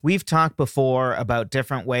We've talked before about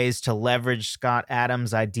different ways to leverage Scott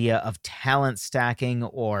Adams' idea of talent stacking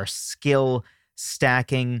or skill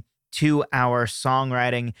stacking to our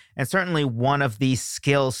songwriting. And certainly one of these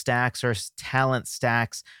skill stacks or talent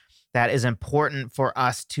stacks that is important for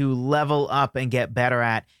us to level up and get better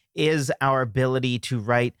at is our ability to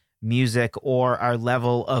write music or our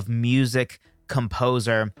level of music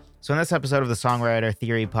composer. So in this episode of the Songwriter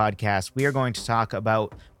Theory podcast, we are going to talk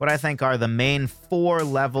about what I think are the main 4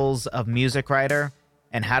 levels of music writer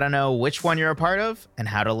and how to know which one you're a part of and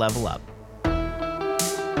how to level up.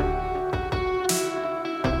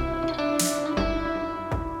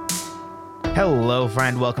 Hello,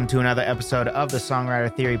 friend. Welcome to another episode of the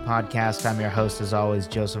Songwriter Theory podcast. I'm your host, as always,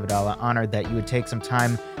 Joseph Adala. Honored that you would take some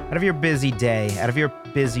time out of your busy day, out of your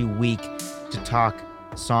busy week to talk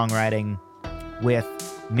songwriting with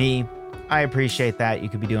me. I appreciate that. You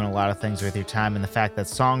could be doing a lot of things with your time, and the fact that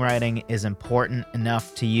songwriting is important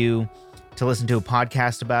enough to you to listen to a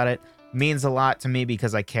podcast about it means a lot to me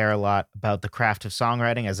because I care a lot about the craft of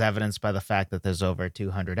songwriting, as evidenced by the fact that there's over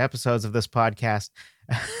 200 episodes of this podcast.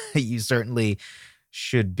 You certainly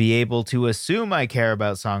should be able to assume I care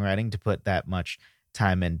about songwriting to put that much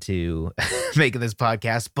time into making this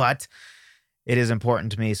podcast, but it is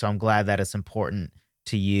important to me, so I'm glad that it's important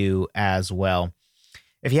to you as well.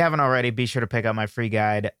 If you haven't already, be sure to pick up my free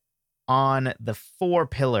guide on the 4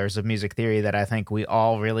 pillars of music theory that I think we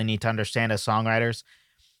all really need to understand as songwriters.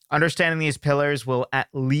 Understanding these pillars will at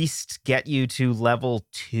least get you to level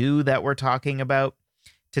 2 that we're talking about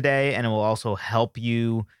today, and it will also help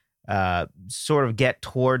you sort of get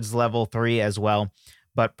towards level 3 as well.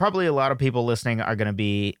 But probably a lot of people listening are going to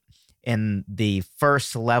be in the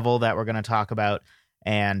first level that we're going to talk about,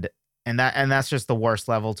 and that's just the worst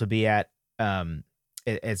level to be at.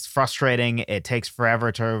 It's frustrating. It takes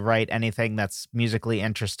forever to write anything that's musically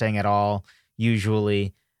interesting at all.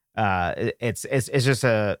 Usually, it's just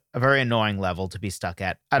a very annoying level to be stuck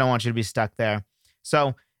at. I don't want you to be stuck there.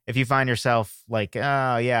 So if you find yourself like,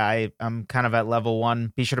 oh yeah, I'm kind of at level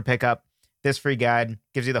 1, be sure to pick up this free guide.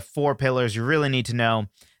 Gives you the 4 pillars you really need to know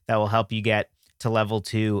that will help you get to level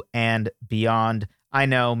 2 and beyond. I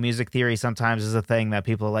know music theory sometimes is a thing that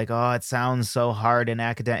people are like, oh, it sounds so hard and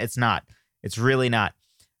academic. It's not. It's really not.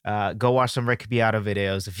 Go watch some Rick Beato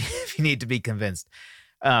videos if you need to be convinced.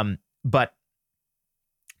 But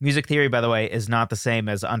music theory, by the way, is not the same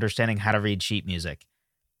as understanding how to read sheet music.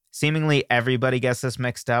 Seemingly everybody gets this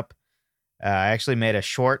mixed up. I actually made a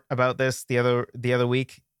short about this the other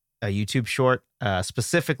week, a YouTube short,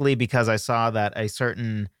 specifically because I saw that a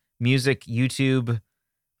certain music YouTube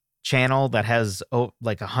channel that has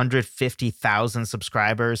like 150,000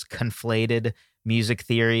 subscribers conflated music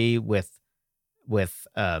theory with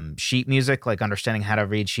sheet music, like understanding how to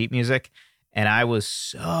read sheet music. And I was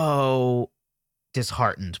so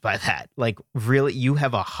disheartened by that. Like, really, you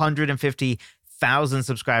have 150,000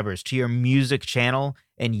 subscribers to your music channel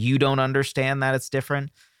and you don't understand that it's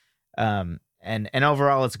different. And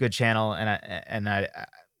overall it's a good channel, and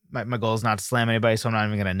my goal is not to slam anybody, so I'm not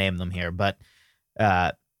even going to name them here, but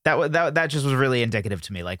that just was really indicative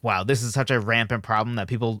to me. Like, wow, this is such a rampant problem that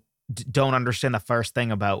people don't understand the first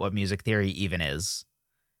thing about what music theory even is,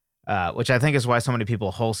 which I think is why so many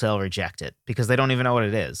people wholesale reject it, because they don't even know what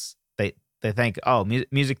it is. They think, oh,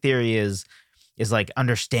 music theory is like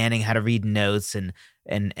understanding how to read notes and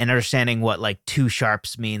understanding what like 2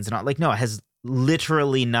 sharps means, and all. Like, no, it has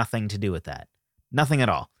literally nothing to do with that. Nothing at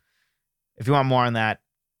all. If you want more on that,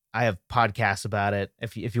 I have podcasts about it.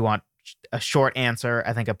 If you want a short answer,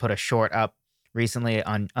 I think I put a short up recently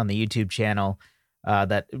on the YouTube channel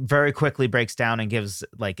that very quickly breaks down and gives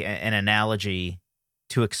like an analogy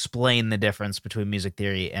to explain the difference between music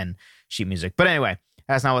theory and sheet music. But anyway,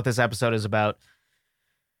 that's not what this episode is about.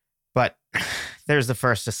 But there's the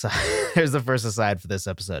first aside. There's the first aside for this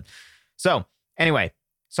episode. So anyway,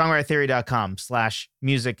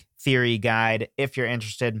 songwritertheory.com/music theory guide. If you're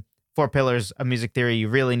interested, 4 pillars of music theory you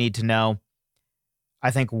really need to know.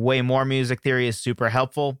 I think way more music theory is super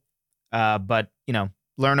helpful. But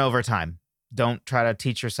learn over time. Don't try to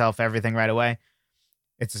teach yourself everything right away.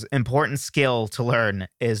 It's an important skill to learn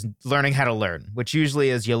is learning how to learn, which usually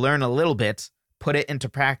is you learn a little bit, put it into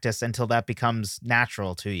practice until that becomes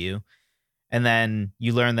natural to you. And then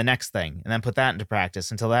you learn the next thing and then put that into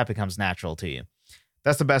practice until that becomes natural to you.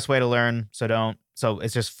 That's the best way to learn. So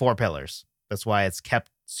it's just 4 pillars. That's why it's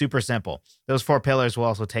kept super simple. Those 4 pillars will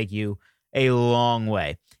also take you a long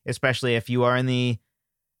way, especially if you are in the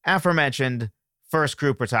aforementioned first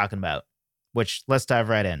group we're talking about, which let's dive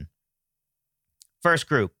right in. First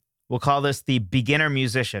group, we'll call this the beginner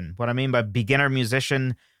musician. What I mean by beginner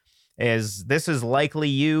musician this is likely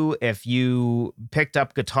you if you picked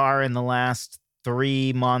up guitar in the last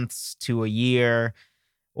 3 months to a year,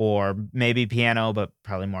 or maybe piano, but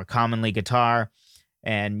probably more commonly guitar,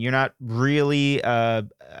 and you're not really a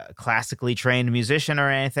classically trained musician or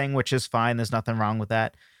anything, which is fine. There's nothing wrong with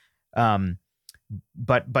that.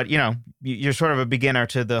 But you know, you're sort of a beginner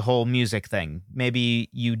to the whole music thing. Maybe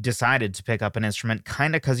you decided to pick up an instrument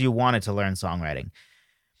kind of because you wanted to learn songwriting.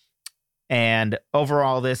 And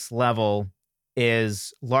overall, this level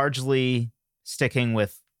is largely sticking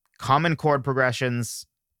with common chord progressions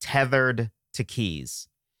tethered to keys.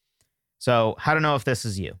 So how to know if this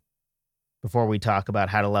is you before we talk about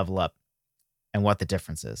how to level up and what the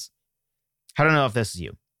difference is. How to know if this is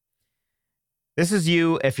you. This is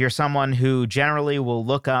you if you're someone who generally will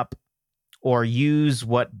look up or use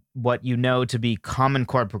what you know to be common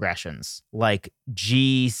chord progressions, like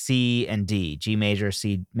G, C, and D, G major,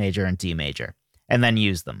 C major, and D major, and then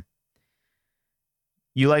use them.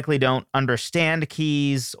 You likely don't understand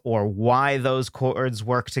keys or why those chords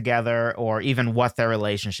work together or even what their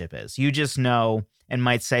relationship is. You just know and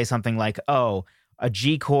might say something like, oh, a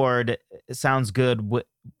G chord sounds good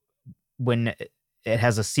when it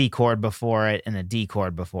has a C chord before it and a D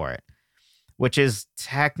chord before it, which is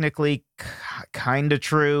technically kind of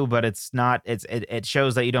true, but it's not. It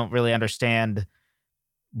shows that you don't really understand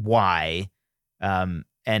why, and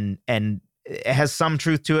it has some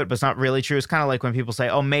truth to it, but it's not really true. It's kind of like when people say,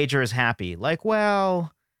 "Oh, major is happy." Like,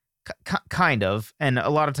 well, kind of, and a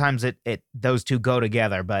lot of times those two go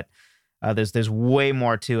together, but there's way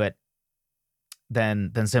more to it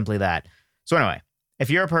than simply that. So anyway,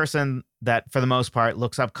 if you're a person that, for the most part,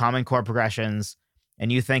 looks up common chord progressions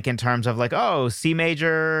and you think in terms of like, oh, C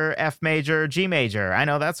major, F major, G major, I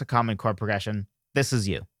know that's a common chord progression. This is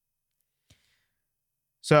you.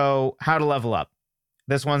 So how to level up.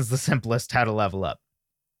 This one's the simplest how to level up.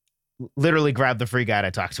 Literally grab the free guide I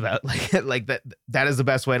talked about. Like that is the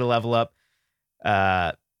best way to level up.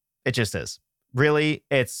 It just is. Really,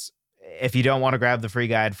 it's, if you don't want to grab the free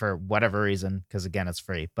guide for whatever reason, because again, it's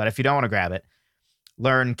free, but if you don't want to grab it,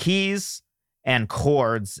 learn keys and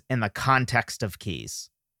chords in the context of keys.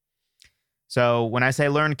 So when I say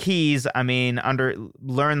learn keys, I mean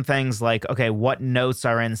learn things like, okay, what notes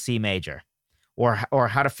are in C major, or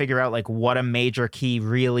how to figure out like what a major key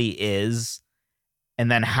really is, and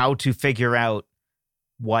then how to figure out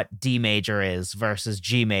what D major is versus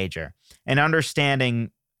G major, and understanding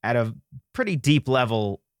at a pretty deep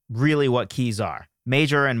level really what keys are,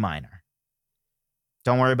 major and minor.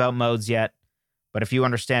 Don't worry about modes yet. But if you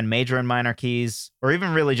understand major and minor keys, or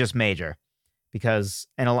even really just major, because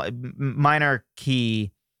minor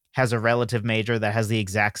key has a relative major that has the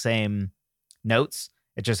exact same notes.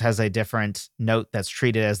 It just has a different note that's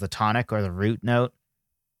treated as the tonic or the root note.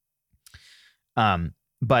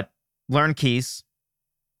 But learn keys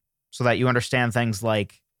so that you understand things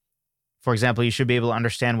like, for example, you should be able to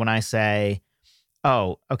understand when I say,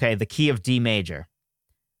 oh, okay, the key of D major.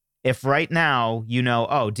 If right now you know,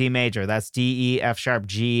 oh, D major, that's D, E, F sharp,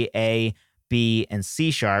 G, A, B, and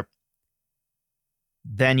C sharp,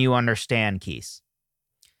 then you understand keys.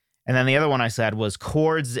 And then the other one I said was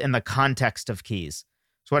chords in the context of keys.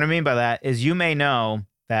 So what I mean by that is you may know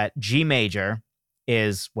that G major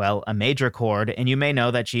is, well, a major chord, and you may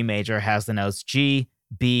know that G major has the notes G,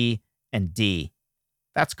 B, and D.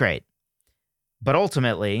 That's great. But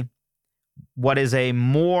ultimately, what is a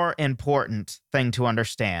more important thing to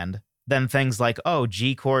understand than things like, oh,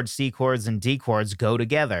 G chords, C chords, and D chords go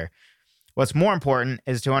together? What's more important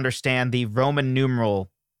is to understand the Roman numeral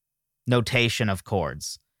notation of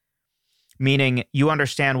chords, meaning you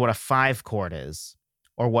understand what a 5 chord is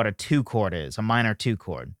or what a 2 chord is, a minor 2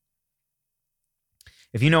 chord.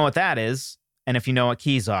 If you know what that is, and if you know what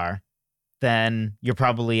keys are, then you're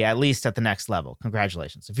probably at least at the next level.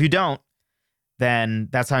 Congratulations. If you don't, then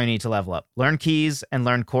that's how you need to level up. Learn keys and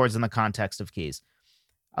learn chords in the context of keys.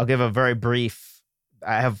 I'll give a very brief,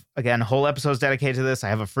 I have, again, whole episodes dedicated to this. I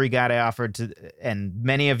have a free guide I offered to, and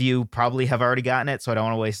many of you probably have already gotten it, so I don't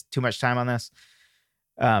want to waste too much time on this.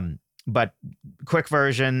 But quick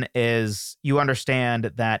version is you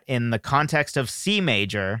understand that in the context of C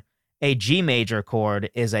major, a G major chord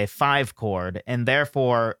is a 5 chord, and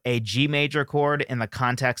therefore a G major chord in the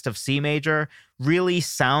context of C major really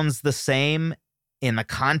sounds the same in the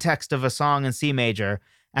context of a song in C major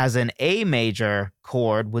as an A major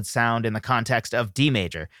chord would sound in the context of D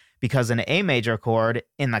major, because an A major chord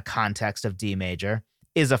in the context of D major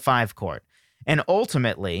is a 5 chord. And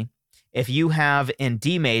ultimately, if you have in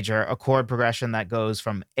D major a chord progression that goes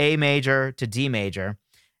from A major to D major,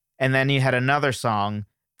 and then you had another song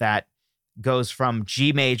that goes from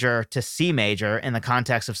G major to C major in the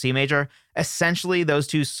context of C major, essentially those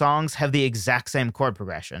two songs have the exact same chord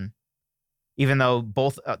progression, even though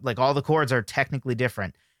both, like all the chords are technically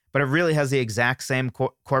different, but it really has the exact same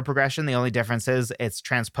chord progression. The only difference is it's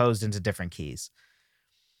transposed into different keys.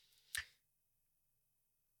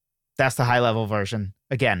 That's the high level version.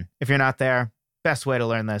 Again, if you're not there, best way to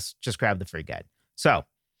learn this, just grab the free guide. So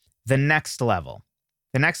the next level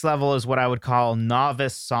is what I would call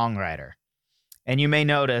novice songwriter. And you may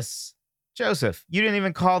notice, Joseph, you didn't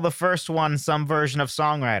even call the first one some version of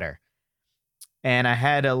songwriter. And I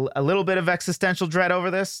had a little bit of existential dread over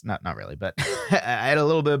this. Not really, but I had a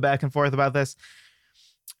little bit of back and forth about this.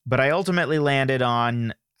 But I ultimately landed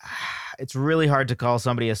on, it's really hard to call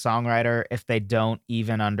somebody a songwriter if they don't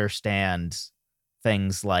even understand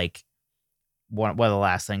things like one of the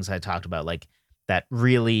last things I talked about, like that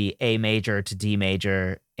really A major to D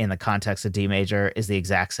major in the context of D major is the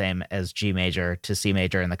exact same as G major to C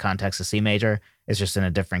major in the context of C major. It's just in a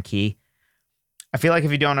different key. I feel like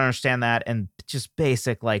if you don't understand that and just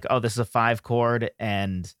basic, like, oh, this is a 5 chord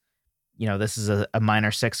and, you know, this is a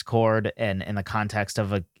minor 6 chord, and in the context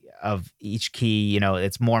of each key, you know,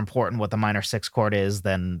 it's more important what the minor 6 chord is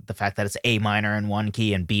than the fact that it's A minor in one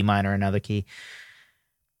key and B minor in another key.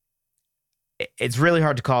 It's really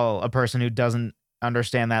hard to call a person who doesn't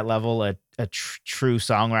understand that level a true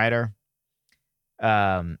songwriter.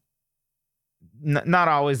 Not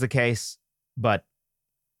always the case, but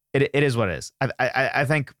it is what it is. I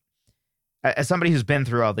think, as somebody who's been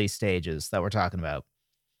through all these stages that we're talking about,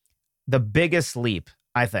 the biggest leap,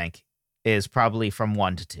 I think, is probably from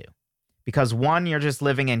 1 to 2. Because 1, you're just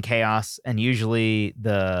living in chaos, and usually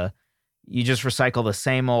you just recycle the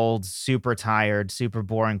same old, super tired, super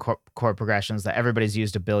boring chord progressions that everybody's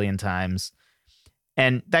used a billion times.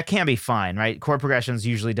 And that can be fine, right? Chord progressions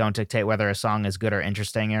usually don't dictate whether a song is good or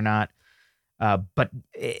interesting or not. But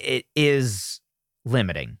it is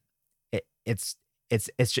limiting. It's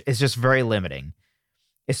just very limiting,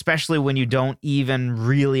 especially when you don't even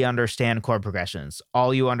really understand chord progressions.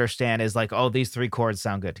 All you understand is like, oh, these 3 chords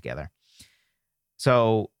sound good together.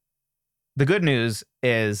 So the good news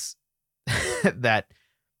is that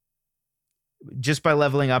just by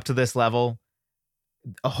leveling up to this level,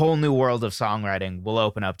 a whole new world of songwriting will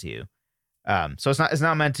open up to you. So it's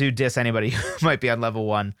not meant to diss anybody who might be on level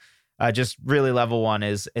 1. Just really level 1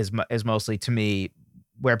 is mostly, to me,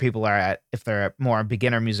 where people are at if they're more a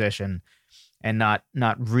beginner musician and not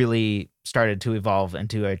really started to evolve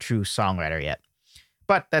into a true songwriter yet.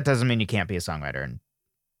 But that doesn't mean you can't be a songwriter in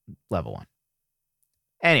level 1.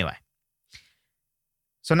 Anyway,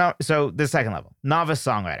 so the second level, novice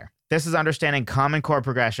songwriter. This is understanding common chord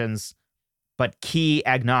progressions, but key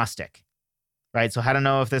agnostic, right? So how to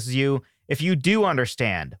know if this is you. If you do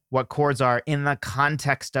understand what chords are in the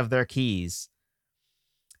context of their keys,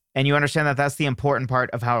 and you understand that that's the important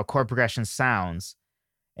part of how a chord progression sounds,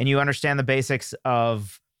 and you understand the basics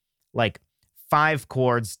of, like, 5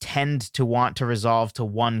 chords tend to want to resolve to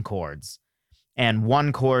 1 chords, and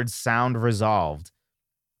 1 chords sound resolved,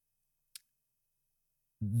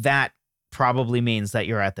 that probably means that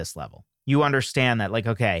you're at this level. You understand that, like,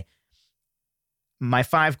 okay, my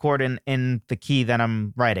 5 chord in the key that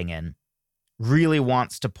I'm writing in really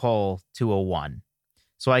wants to pull to a 1.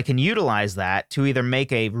 So I can utilize that to either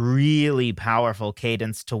make a really powerful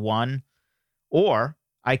cadence to 1, or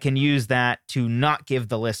I can use that to not give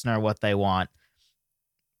the listener what they want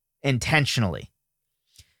intentionally.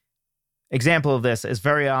 Example of this is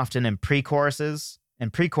very often in pre-choruses.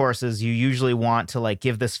 In pre-choruses, you usually want to, like,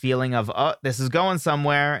 give this feeling of, oh, this is going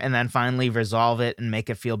somewhere, and then finally resolve it and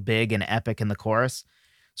make it feel big and epic in the chorus.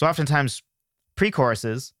 So oftentimes,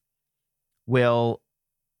 pre-choruses will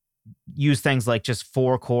use things like just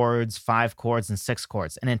 4 chords, 5 chords, and 6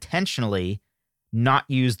 chords, and intentionally not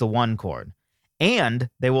use the 1 chord. And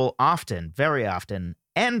they will often, very often,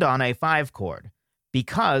 end on a 5 chord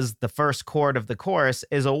because the first chord of the chorus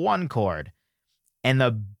is a 1 chord. And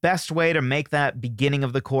the best way to make that beginning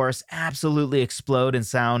of the chorus absolutely explode and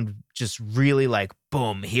sound just really like,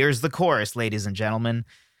 boom, here's the chorus, ladies and gentlemen,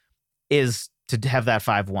 is to have that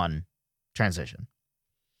 5-1 transition.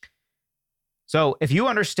 So if you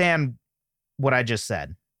understand what I just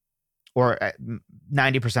said, or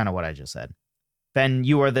 90% of what I just said, then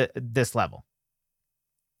you are this level,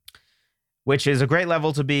 which is a great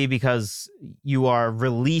level to be because you are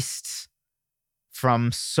released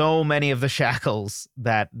from so many of the shackles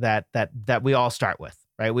that we all start with,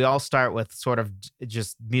 right? We all start with sort of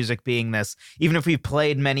just music being this, even if we've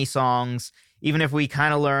played many songs, even if we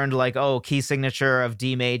kind of learned like, oh, key signature of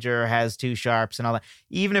D major has 2 sharps and all that,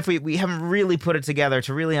 even if we haven't really put it together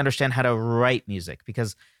to really understand how to write music,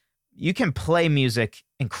 because you can play music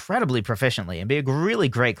incredibly proficiently and be a really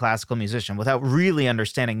great classical musician without really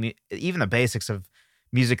understanding even the basics of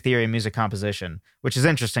music theory and music composition, which is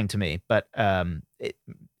interesting to me, but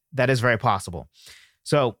that is very possible.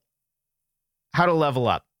 So how to level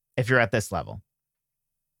up if you're at this level.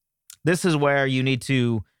 This is where you need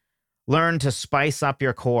to learn to spice up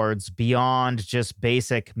your chords beyond just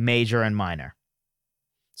basic major and minor.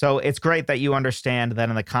 So it's great that you understand that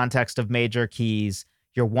in the context of major keys,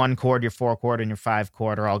 your 1 chord, your 4 chord, and your 5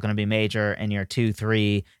 chord are all going to be major, and your 2,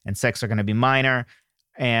 3, and 6 are going to be minor.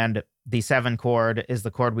 And the 7 chord is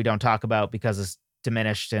the chord we don't talk about because it's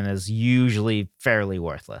diminished and is usually fairly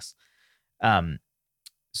worthless.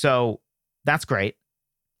 So that's great.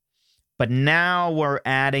 But now we're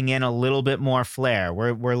adding in a little bit more flair.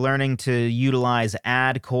 We're learning to utilize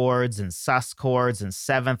add chords and sus chords and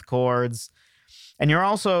 7th chords. And you're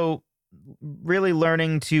also really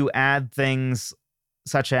learning to add things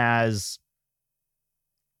such as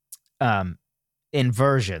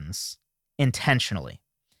inversions intentionally.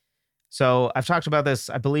 So I've talked about this,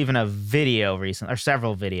 I believe, in a video recently, or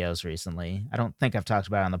several videos recently. I don't think I've talked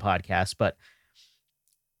about it on the podcast, but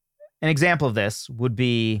an example of this would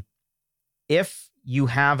be if you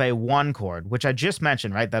have a 1 chord, which I just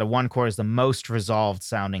mentioned, right? That a 1 chord is the most resolved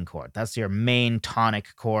sounding chord. That's your main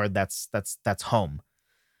tonic chord. That's home.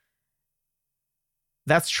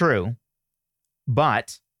 That's true.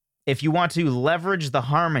 But if you want to leverage the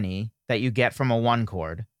harmony that you get from a 1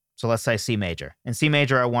 chord, so let's say C major. In C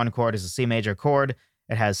major, our 1 chord is a C major chord.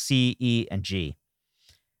 It has C, E, and G.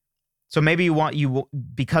 So maybe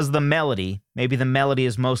because of the melody, maybe the melody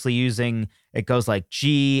is mostly it goes like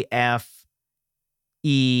G, F,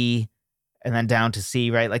 E, and then down to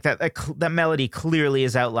C, right? Like that melody clearly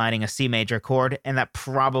is outlining a C major chord, and that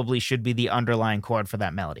probably should be the underlying chord for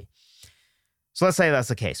that melody. So let's say that's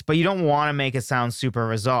the case, but you don't want to make it sound super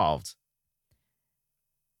resolved.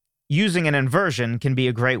 Using an inversion can be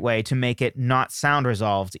a great way to make it not sound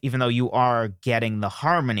resolved, even though you are getting the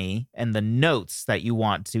harmony and the notes that you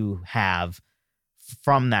want to have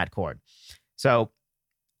from that chord. So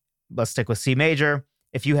let's stick with C major.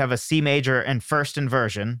 If you have a C major and first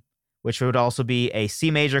inversion, which would also be a C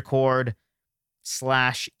major chord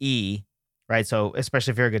 / E, right? So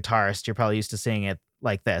especially if you're a guitarist, you're probably used to seeing it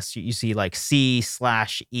like this. You see like C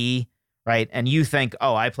 / E, right? And you think,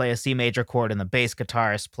 oh, I play a C major chord and the bass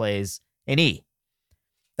guitarist plays an E.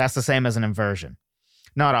 That's the same as an inversion.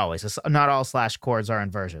 Not always. Not all / chords are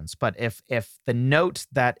inversions. But if the note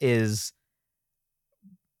that's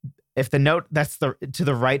to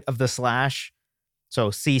the right of the slash, so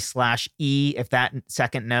C / E, if that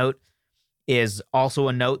second note is also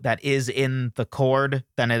a note that is in the chord,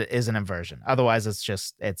 then it is an inversion. Otherwise, it's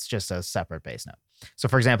just a separate bass note. So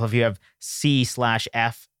for example, if you have C /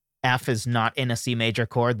 F, F is not in a C major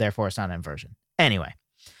chord, therefore it's not an inversion. Anyway,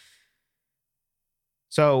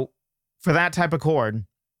 so for that type of chord,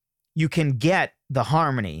 you can get the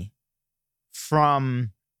harmony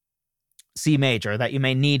from C major that you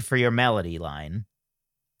may need for your melody line,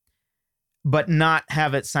 but not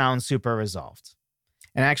have it sound super resolved.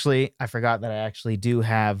 And actually, I forgot that I actually do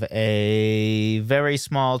have a very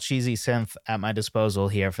small cheesy synth at my disposal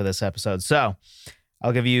here for this episode. So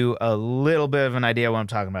I'll give you a little bit of an idea what I'm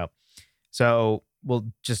talking about. So we'll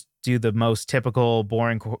just do the most typical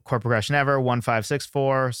boring chord progression ever, 1, 5, 6,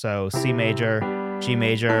 4. So C major, G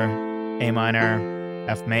major, A minor,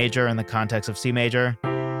 F major in the context of C major.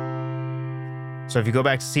 So if you go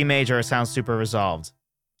back to C major, it sounds super resolved.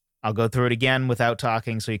 I'll go through it again without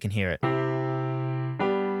talking so you can hear it.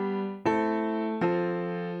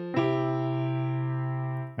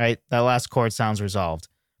 Right? That last chord sounds resolved.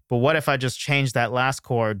 But what if I just change that last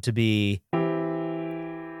chord to be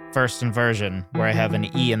first inversion, where I have an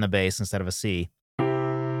E in the bass instead of a C?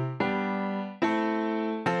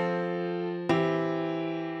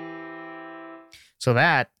 So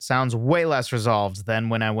that sounds way less resolved than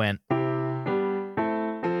when I went.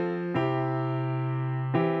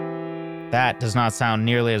 That does not sound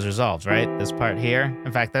nearly as resolved, right? This part here.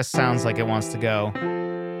 In fact, this sounds like it wants to go.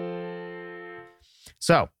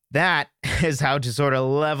 So that is how to sort of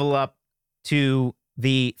level up to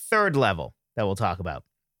the third level that we'll talk about.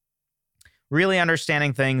 Really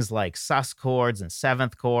understanding things like sus chords and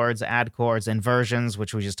 7th chords, add chords, inversions,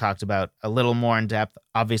 which we just talked about a little more in depth.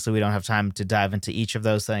 Obviously, we don't have time to dive into each of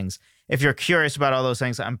those things. If you're curious about all those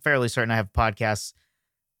things, I'm fairly certain I have podcasts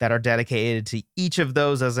that are dedicated to each of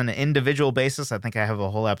those as an individual basis. I think I have a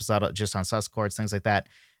whole episode just on sus chords, things like that.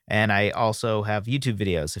 And I also have YouTube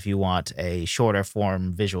videos if you want a shorter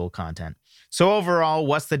form visual content. So overall,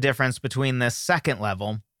 what's the difference between this second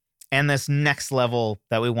level and this next level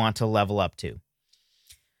that we want to level up to?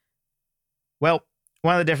 Well,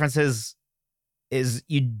 one of the differences is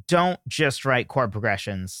you don't just write chord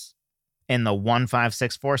progressions in the 1, 5,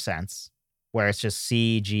 6, 4 sense, where it's just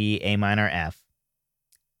C, G, A minor, F,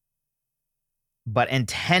 but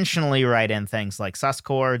intentionally write in things like sus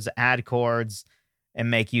chords, add chords, and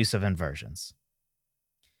make use of inversions.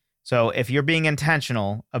 So if you're being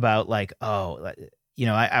intentional about like, I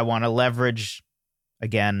want to leverage,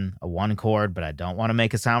 again, a 1 chord, but I don't want to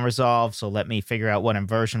make a sound resolve, so let me figure out what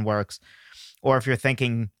inversion works. Or if you're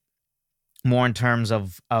thinking more in terms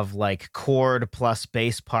of like chord plus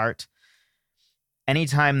bass part,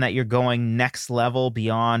 anytime that you're going next level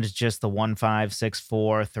beyond just the 1, 5, 6,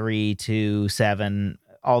 4, 3, 2, 7,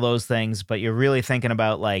 all those things, but you're really thinking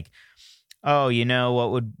about like, what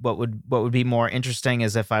would be more interesting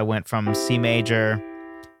is if I went from C major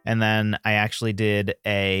and then I actually did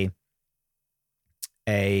a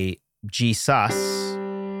G sus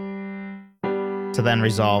to then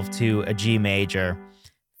resolve to a G major.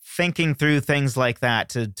 Thinking through things like that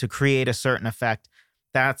to create a certain effect,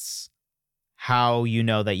 that's how you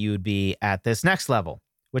know that you would be at this next level,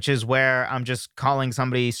 which is where I'm just calling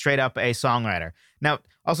somebody straight up a songwriter. Now,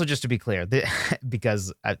 also just to be clear,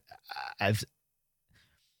 because I've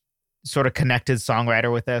sort of connected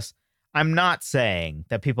songwriter with this, I'm not saying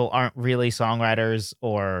that people aren't really songwriters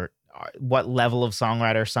or what level of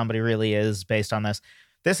songwriter somebody really is based on this.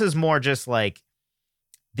 This is more just like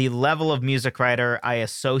the level of music writer I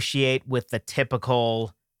associate with the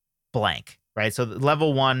typical blank, right? So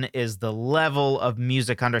level 1 is the level of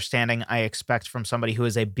music understanding I expect from somebody who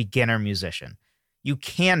is a beginner musician. You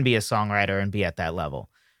can be a songwriter and be at that level.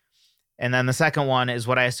 And then the second one is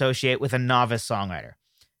what I associate with a novice songwriter.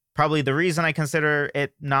 Probably the reason I consider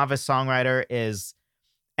it novice songwriter is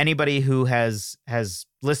anybody who has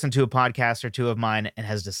listened to a podcast or two of mine and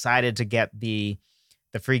has decided to get the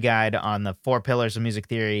free guide on the 4 pillars of music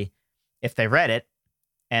theory, if they read it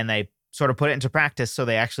and they sort of put it into practice so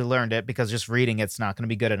they actually learned it, because just reading it's not going to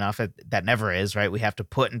be good enough. That never is, right? We have to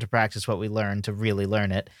put into practice what we learn to really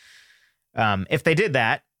learn it. If they did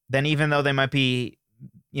that, then even though they might be,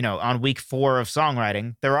 on week 4 of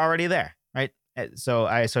songwriting, they're already there, right? So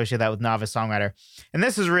I associate that with novice songwriter. And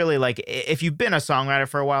this is really like, if you've been a songwriter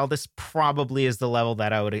for a while, this probably is the level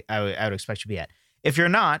that I would expect you to be at. If you're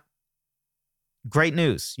not, great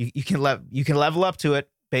news. You can level up to it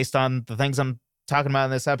based on the things I'm talking about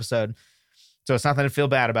in this episode. So it's nothing to feel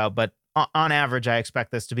bad about, but on average, I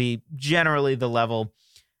expect this to be generally the level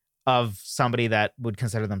of somebody that would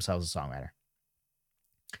consider themselves a songwriter.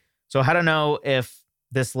 So how to know if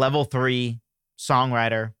this level 3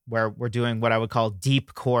 songwriter, where we're doing what I would call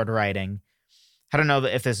deep chord writing, how to know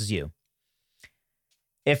that if this is you.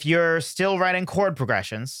 If you're still writing chord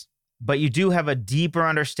progressions, but you do have a deeper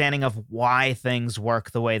understanding of why things work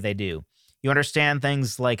the way they do. You understand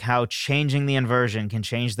things like how changing the inversion can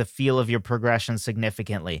change the feel of your progression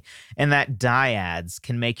significantly, and that dyads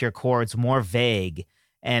can make your chords more vague,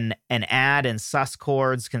 and add and sus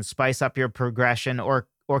chords can spice up your progression or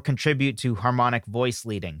contribute to harmonic voice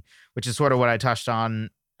leading, which is sort of what I touched on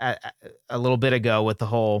a little bit ago with the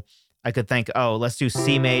whole, I could think, let's do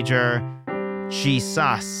C major, G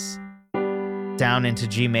sus, down into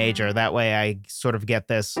G major. That way I sort of get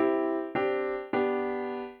this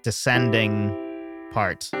descending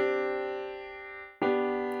part,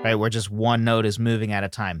 right? Where just one note is moving at a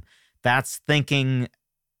time. That's thinking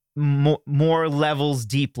more levels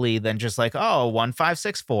deeply than just like, 1, 5,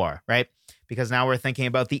 6, 4, right? Because now we're thinking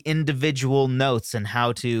about the individual notes and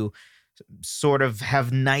how to sort of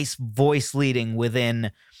have nice voice leading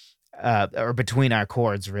within or between our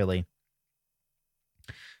chords, really.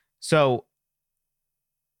 So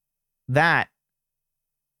that,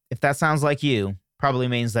 if that sounds like you, probably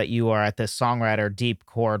means that you are at this songwriter deep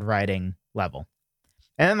chord writing level.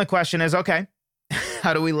 And then the question is, okay,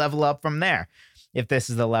 how do we level up from there if this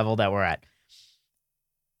is the level that we're at?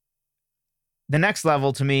 The next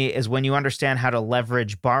level to me is when you understand how to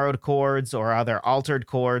leverage borrowed chords or other altered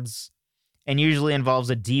chords, and usually involves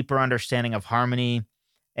a deeper understanding of harmony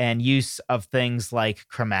and use of things like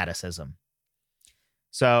chromaticism.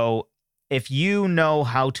 So if you know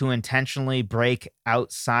how to intentionally break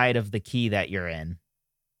outside of the key that you're in,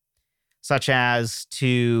 such as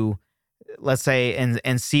to, let's say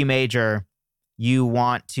in C major, you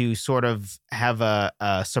want to sort of have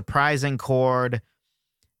a surprising chord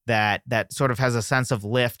that sort of has a sense of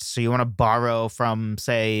lift. So you want to borrow from,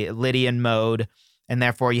 say, Lydian mode, and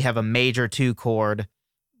therefore you have a major 2 chord,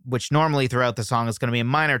 which normally throughout the song is going to be a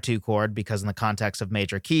minor 2 chord, because in the context of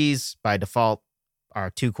major keys, by default, our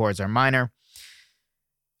 2 chords are minor.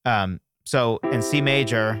 So in C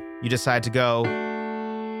major, you decide to go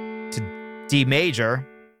to D major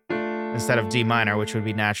instead of D minor, which would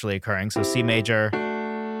be naturally occurring. So C major,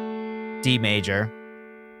 D major.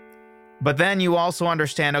 But then you also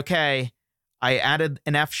understand, okay, I added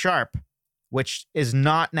an F sharp, which is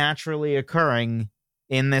not naturally occurring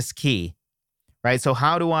in this key, right? So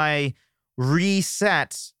how do I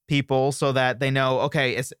reset people so that they know,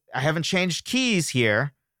 okay, I haven't changed keys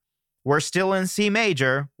here. We're still in C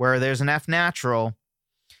major where there's an F natural.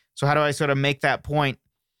 So how do I sort of make that point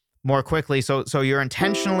more quickly? So you're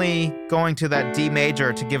intentionally going to that D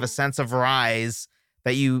major to give a sense of rise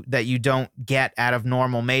that you don't get out of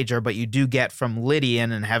normal major, but you do get from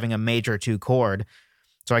Lydian and having a major 2 chord.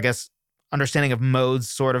 So I guess understanding of modes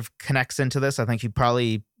sort of connects into this. I think you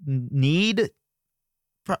probably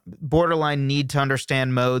borderline need to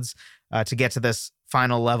understand modes to get to this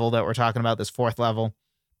final level that we're talking about, this 4th level.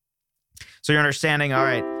 So you're understanding, all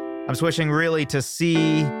right, I'm switching really to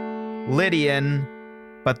C Lydian,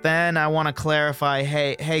 but then I want to clarify,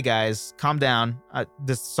 hey guys, calm down.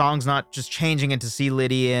 This song's not just changing into C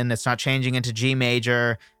Lydian. It's not changing into G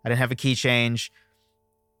major. I didn't have a key change.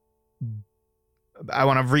 I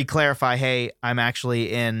want to re-clarify, hey, I'm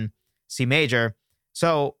actually in C major.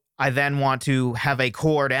 So I then want to have a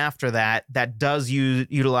chord after that does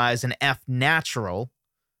utilize an F natural.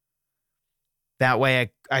 That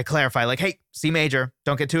way I clarify, like, hey, C major,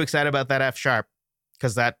 don't get too excited about that F sharp,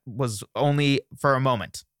 because that was only for a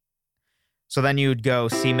moment. So then you'd go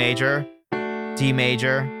C major, D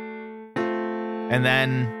major, and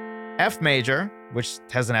then F major, which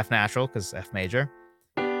has an F natural because F major,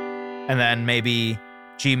 and then maybe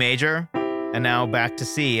G major, and now back to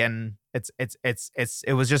C. And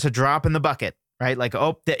it was just a drop in the bucket, right? Like,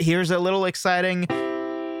 oh, here's a little exciting.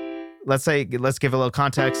 Let's give a little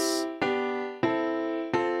context.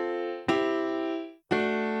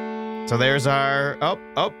 So there's our,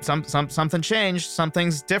 something changed.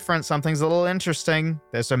 Something's different. Something's a little interesting.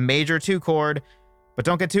 There's a major 2 chord, but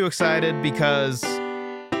don't get too excited because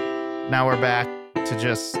now we're back to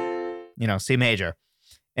just, C major.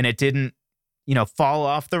 And it didn't, fall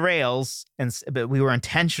off the rails. But we were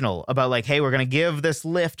intentional about like, hey, we're going to give this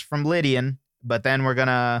lift from Lydian, but then we're going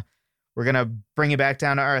to bring it back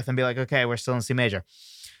down to earth and be like, okay, we're still in C major.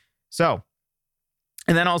 So,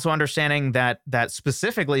 and then also understanding that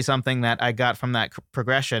specifically something that I got from that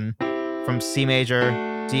progression from C major,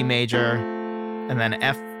 D major, and then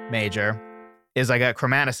F major is I got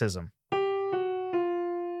chromaticism.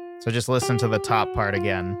 So just listen to the top part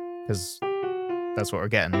again, because that's what we're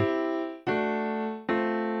getting.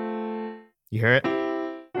 You hear it?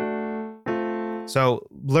 So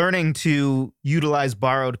learning to utilize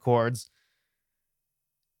borrowed chords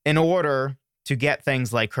in order to get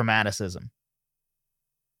things like chromaticism.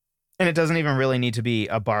 And it doesn't even really need to be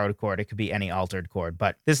a borrowed chord. It could be any altered chord.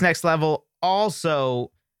 But this next level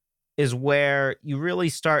also is where you really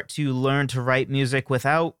start to learn to write music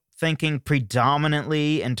without thinking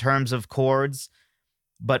predominantly in terms of chords,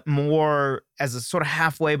 but more as a sort of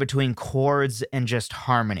halfway between chords and just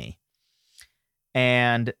harmony.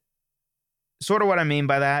 And sort of what I mean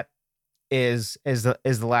by that is the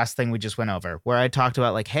last thing we just went over, where I talked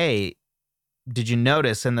about like, hey, did you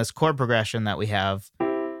notice in this chord progression that we have,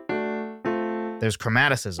 there's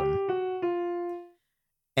chromaticism?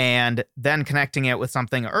 And then connecting it with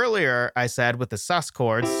something earlier I said with the sus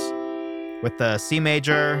chords, with the C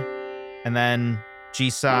major and then G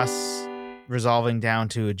sus resolving down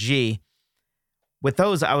to a G. With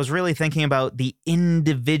those, I was really thinking about the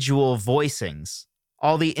individual voicings,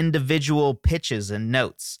 all the individual pitches and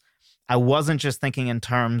notes. I wasn't just thinking in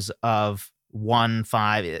terms of 1,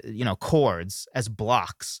 5, chords as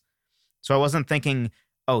blocks. So I wasn't thinking,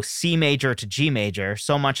 C major to G major,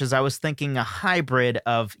 so much as I was thinking a hybrid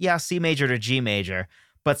of, C major to G major,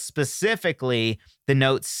 but specifically the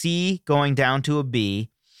note C going down to a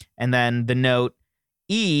B, and then the note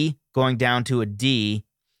E going down to a D,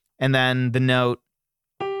 and then the note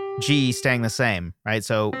G staying the same, right?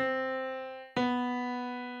 So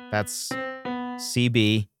that's C,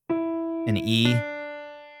 B, and E,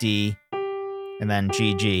 D, and then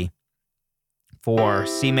G, G. For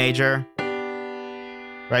C major,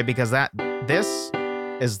 right? Because this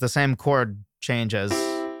is the same chord change as,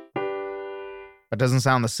 but doesn't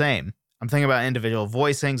sound the same. I'm thinking about individual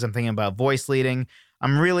voicings. I'm thinking about voice leading.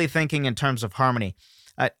 I'm really thinking in terms of harmony.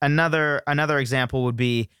 Another example would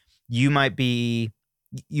be you might be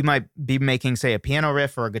making, say, a piano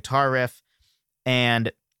riff or a guitar riff,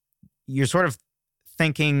 and you're sort of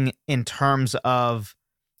thinking in terms of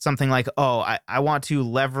something like, I want to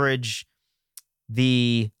leverage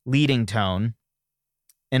the leading tone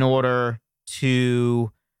in order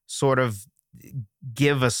to sort of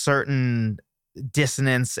give a certain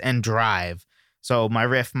dissonance and drive. So my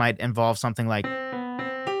riff might involve something like,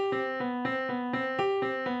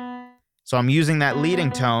 so I'm using that leading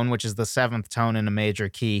tone, which is the seventh tone in a major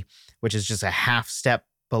key, which is just a half step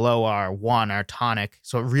below our one, our tonic.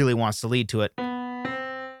 So it really wants to lead to it.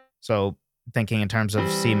 So thinking in terms of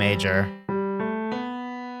C major,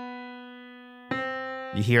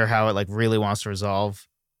 you hear how it like really wants to resolve.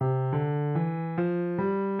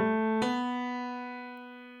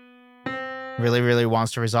 Really, really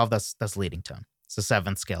wants to resolve. That's leading tone. It's the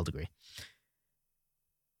seventh scale degree.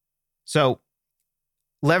 So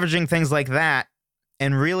leveraging things like that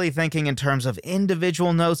and really thinking in terms of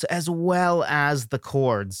individual notes as well as the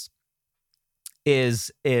chords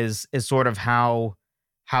is sort of how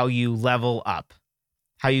you level up,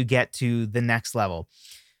 how you get to the next level.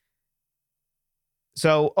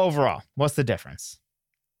 So overall, what's the difference?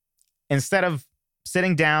 Instead of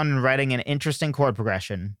sitting down and writing an interesting chord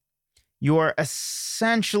progression, you're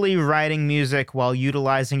essentially writing music while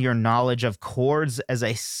utilizing your knowledge of chords as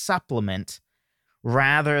a supplement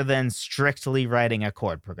rather than strictly writing a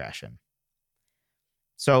chord progression.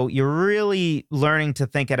 So you're really learning to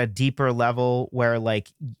think at a deeper level where,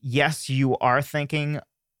 like, yes, you are thinking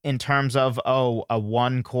in terms of, a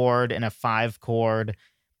 1 chord and a 5 chord,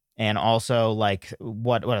 and also like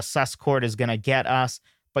what a sus chord is going to get us.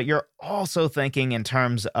 But you're also thinking in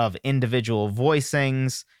terms of individual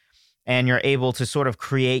voicings, and you're able to sort of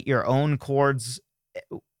create your own chords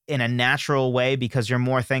in a natural way because you're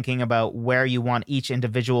more thinking about where you want each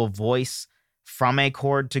individual voice from a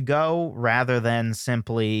chord to go rather than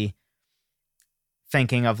simply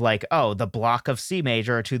thinking of like, the block of C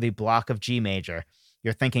major to the block of G major.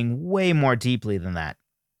 You're thinking way more deeply than that.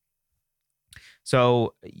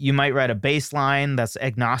 So you might write a bass line that's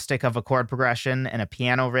agnostic of a chord progression and a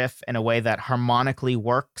piano riff in a way that harmonically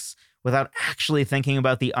works without actually thinking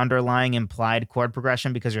about the underlying implied chord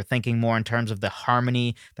progression because you're thinking more in terms of the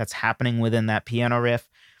harmony that's happening within that piano riff.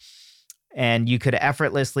 And you could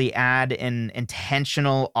effortlessly add an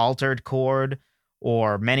intentional altered chord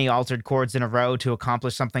or many altered chords in a row to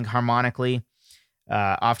accomplish something harmonically.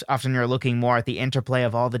 Often you're looking more at the interplay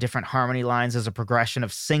of all the different harmony lines as a progression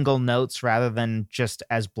of single notes rather than just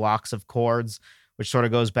as blocks of chords, which sort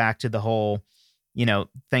of goes back to the whole,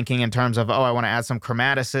 thinking in terms of, I want to add some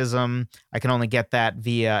chromaticism. I can only get that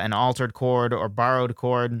via an altered chord or borrowed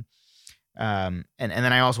chord. And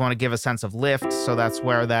then I also want to give a sense of lift. So that's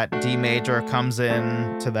where that D major comes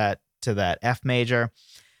in to that F major.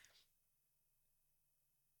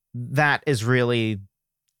 That is really,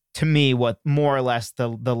 to me, what more or less the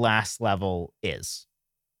last level is.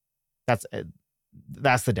 That's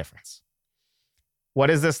the difference. What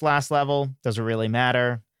is this last level? Does it really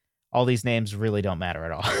matter? All these names really don't matter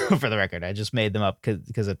at all. For the record, I just made them up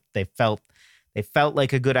because they felt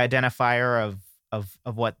like a good identifier of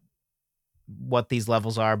what these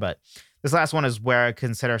levels are. But this last one is where I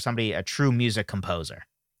consider somebody a true music composer.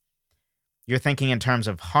 You're thinking in terms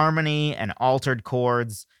of harmony and altered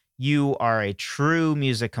chords. You are a true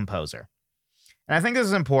music composer. And I think this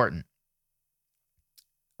is important.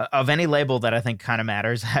 Of any label that I think kind of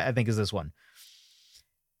matters, I think is this one.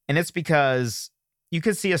 And it's because you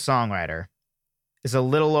could see a songwriter. It's a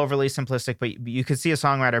little overly simplistic, but you could see a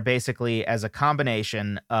songwriter basically as a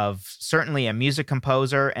combination of certainly a music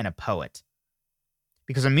composer and a poet.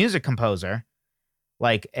 Because a music composer,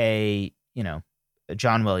 like a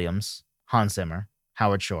John Williams, Hans Zimmer,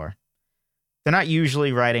 Howard Shore, they're not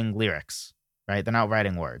usually writing lyrics, right? They're not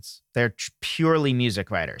writing words. They're purely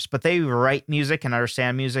music writers, but they write music and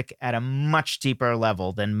understand music at a much deeper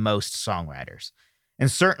level than most songwriters,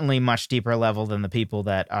 and certainly much deeper level than the people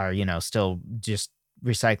that are, still just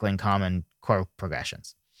recycling common chord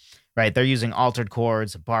progressions, right? They're using altered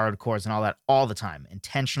chords, borrowed chords, and all that all the time.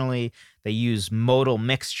 Intentionally, they use modal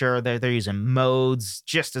mixture. They're using modes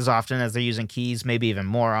just as often as they're using keys, maybe even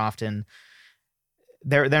more often.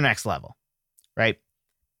 They're next level. Right.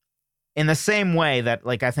 In the same way that,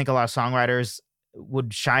 like, I think a lot of songwriters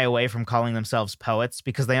would shy away from calling themselves poets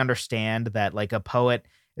because they understand that, like, a poet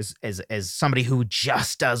is somebody who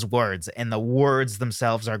just does words and the words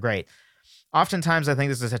themselves are great. Oftentimes, I think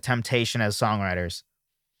this is a temptation as songwriters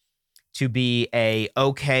to be a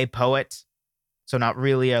okay poet, so not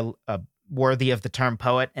really a worthy of the term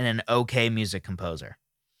poet, and an okay music composer.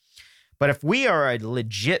 But if we are a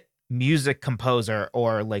legit music composer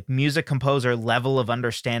or like music composer level of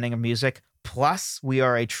understanding of music, plus we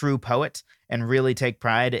are a true poet and really take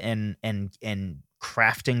pride in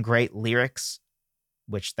crafting great lyrics,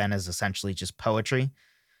 which then is essentially just poetry.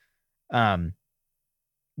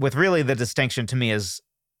 With really the distinction to me is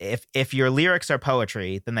if your lyrics are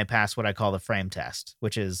poetry, then they pass what I call the frame test,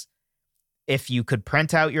 which is if you could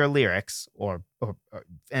print out your lyrics or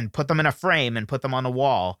and put them in a frame and put them on a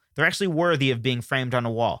wall, they're actually worthy of being framed on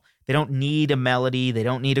a wall. They don't need a melody. They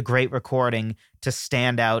don't need a great recording to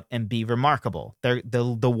stand out and be remarkable.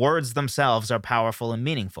 The words themselves are powerful and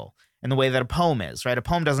meaningful in the way that a poem is, right? A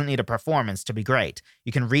poem doesn't need a performance to be great.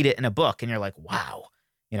 You can read it in a book and you're like, wow,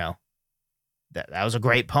 that was a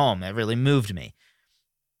great poem. That really moved me.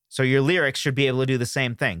 So your lyrics should be able to do the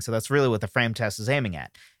same thing. So that's really what the frame test is aiming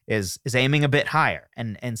at, is aiming a bit higher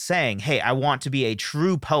and saying, hey, I want to be a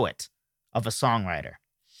true poet of a songwriter.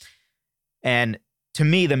 And to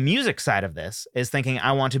me, the music side of this is thinking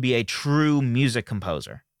I want to be a true music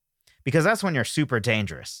composer, because that's when you're super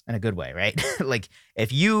dangerous in a good way, right? Like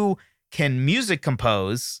if you can music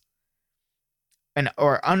compose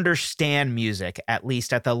or understand music, at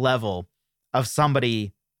least at the level of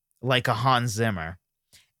somebody like a Hans Zimmer,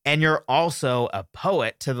 and you're also a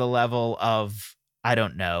poet to the level of, I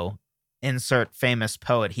don't know, insert famous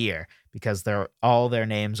poet here, because all their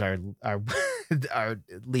names are are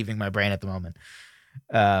leaving my brain at the moment.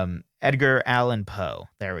 Edgar Allan Poe.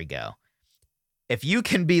 There we go. If you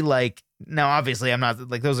can be like, now obviously I'm not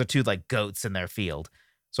like, those are two like goats in their field.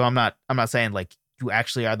 So I'm not saying like you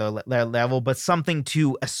actually are their level, but something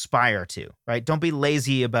to aspire to, right? Don't be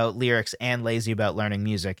lazy about lyrics and lazy about learning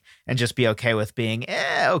music, and just be okay with being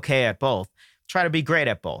okay at both. Try to be great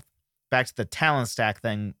at both. Back to the talent stack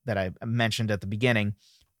thing that I mentioned at the beginning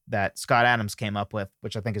that Scott Adams came up with,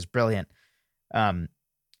 which I think is brilliant.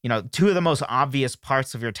 Two of the most obvious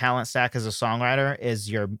parts of your talent stack as a songwriter is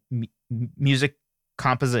your music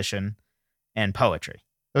composition and poetry.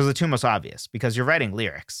 Those are the two most obvious, because you're writing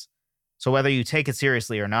lyrics. So whether you take it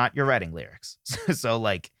seriously or not, you're writing lyrics. So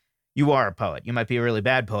like, you are a poet. You might be a really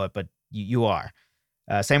bad poet, but you are.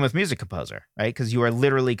 Same with music composer, right? Because you are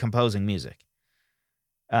literally composing music.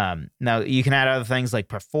 Now you can add other things like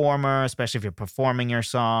performer, especially if you're performing your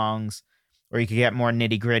songs, or you could get more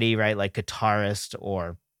nitty gritty, right? Like guitarist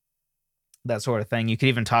or that sort of thing. You could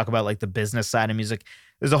even talk about like the business side of music.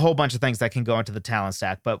 There's a whole bunch of things that can go into the talent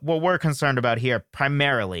stack, but what we're concerned about here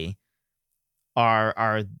primarily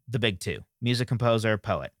are the big two: music composer,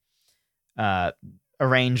 poet,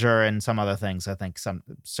 arranger, and some other things. I think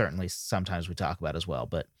certainly sometimes we talk about as well,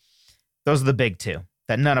 but those are the big two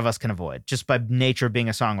that none of us can avoid. Just by nature of being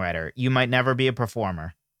a songwriter, you might never be a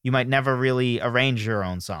performer. You might never really arrange your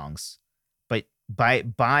own songs, but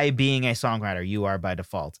by being a songwriter, you are by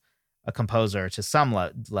default a composer to some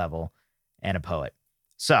level and a poet.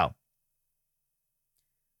 So,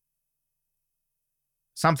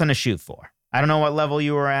 something to shoot for. I don't know what level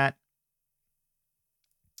you were at,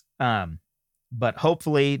 but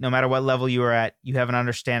hopefully, no matter what level you are at, you have an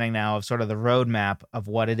understanding now of sort of the roadmap of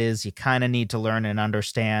what it is you kind of need to learn and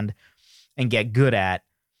understand and get good at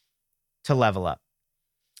to level up.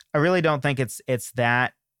 I really don't think it's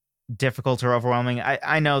that difficult or overwhelming.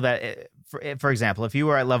 I know that, for example, if you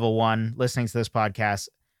were at level 1 listening to this podcast,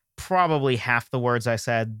 probably half the words I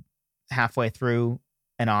said halfway through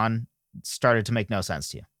and on started to make no sense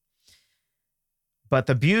to you. But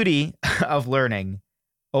the beauty of learning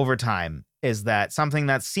over time is that something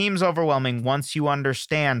that seems overwhelming, once you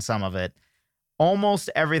understand some of it, almost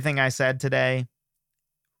everything I said today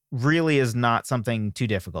really is not something too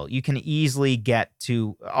difficult. You can easily get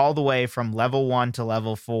to all the way from level 1 to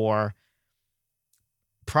level 4,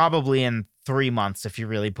 probably in 3 months if you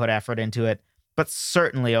really put effort into it, but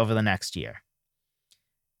certainly over the next year.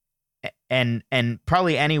 And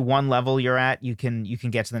probably any one level you're at, you can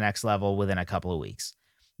get to the next level within a couple of weeks.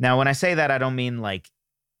 Now, when I say that, I don't mean like,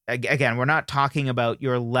 again, we're not talking about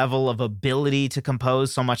your level of ability to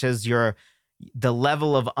compose so much as the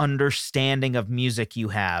level of understanding of music you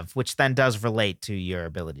have, which then does relate to your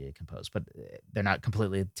ability to compose, but they're not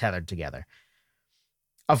completely tethered together.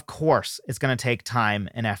 Of course, it's going to take time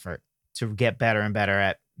and effort to get better and better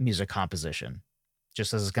at music composition,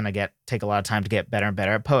 just as it's going to take a lot of time to get better and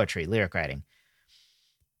better at poetry, lyric writing.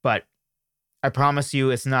 But I promise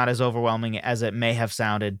you, it's not as overwhelming as it may have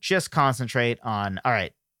sounded. Just concentrate on, all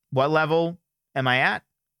right, what level am I at?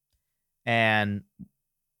 And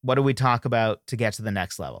what do we talk about to get to the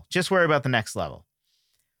next level? Just worry about the next level.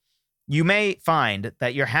 You may find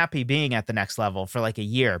that you're happy being at the next level for like a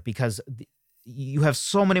year, because you have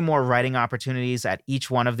so many more writing opportunities at each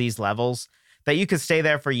one of these levels that you could stay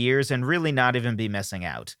there for years and really not even be missing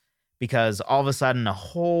out, because all of a sudden a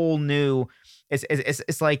whole new,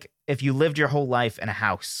 it's like if you lived your whole life in a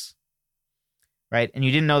house, right? And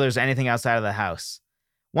you didn't know there's anything outside of the house.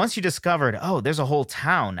 Once you discovered, oh, there's a whole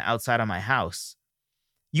town outside of my house,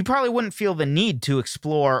 you probably wouldn't feel the need to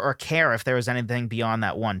explore or care if there was anything beyond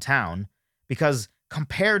that one town, because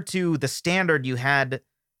compared to the standard you had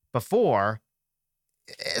before,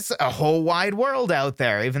 it's a whole wide world out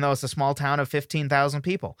there, even though it's a small town of 15,000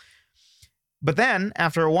 people. But then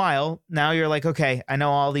after a while, now you're like, okay, I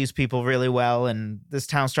know all these people really well, and this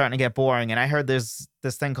town's starting to get boring. And I heard there's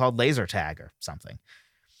this thing called laser tag or something.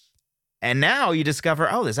 And now you discover,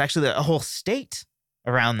 oh, there's actually a whole state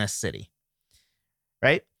around this city,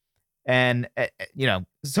 right? And,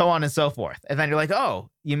 so on and so forth. And then you're like,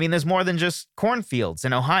 oh, you mean there's more than just cornfields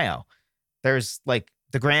in Ohio? There's like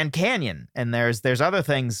the Grand Canyon, and there's other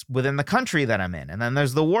things within the country that I'm in. And then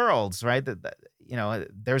there's the worlds, right?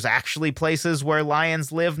 There's actually places where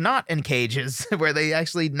lions live not in cages, where they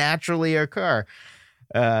actually naturally occur.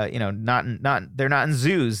 They're not in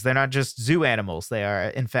zoos. They're not just zoo animals. They are,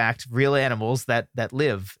 in fact, real animals that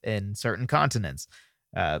live in certain continents.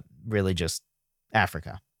 Really just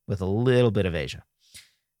Africa with a little bit of Asia.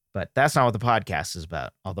 But that's not what the podcast is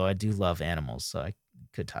about, although I do love animals, so I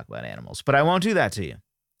could talk about animals. But I won't do that to you.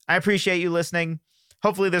 I appreciate you listening.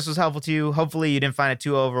 Hopefully this was helpful to you. Hopefully you didn't find it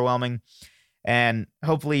too overwhelming. And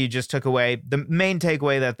hopefully you just took away the main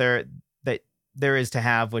takeaway that there is to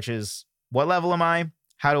have, which is, what level am I?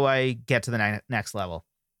 How do I get to the next level?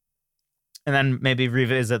 And then maybe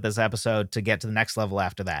revisit this episode to get to the next level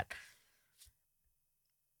after that.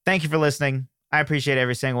 Thank you for listening. I appreciate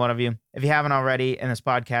every single one of you. If you haven't already, and this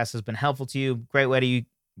podcast has been helpful to you, great way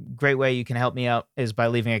you can help me out is by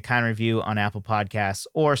leaving a kind review on Apple Podcasts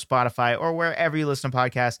or Spotify or wherever you listen to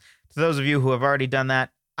podcasts. To those of you who have already done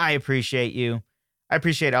that, I appreciate you. I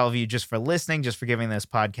appreciate all of you just for listening, just for giving this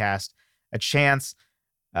podcast a chance.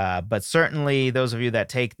 But certainly those of you that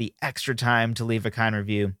take the extra time to leave a kind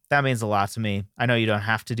review, that means a lot to me. I know you don't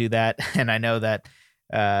have to do that. And I know that,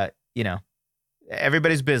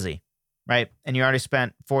 everybody's busy, right? And you already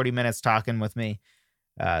spent 40 minutes talking with me.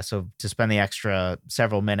 So to spend the extra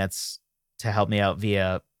several minutes to help me out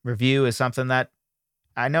via review is something that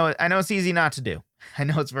I know it's easy not to do. I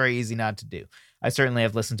know it's very easy not to do. I certainly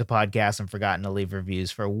have listened to podcasts and forgotten to leave reviews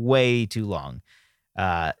for way too long.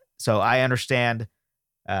 So I understand.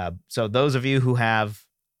 So those of you who have,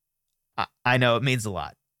 I know it means a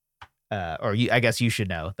lot. I guess you should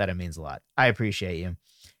know that it means a lot. I appreciate you.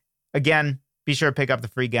 Again, be sure to pick up the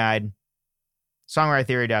free guide,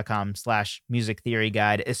 songwritertheory.com/music theory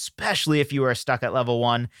guide, especially if you are stuck at level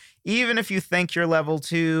 1. Even if you think you're level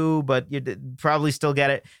 2, but you probably still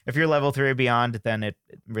get it. If you're level 3 or beyond, then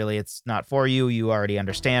it's not for you. You already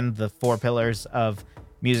understand the 4 pillars of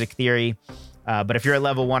music theory. But if you're at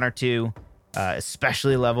level 1 or 2,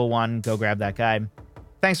 especially level 1, go grab that guide.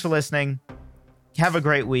 Thanks for listening. Have a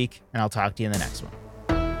great week, and I'll talk to you in the next one.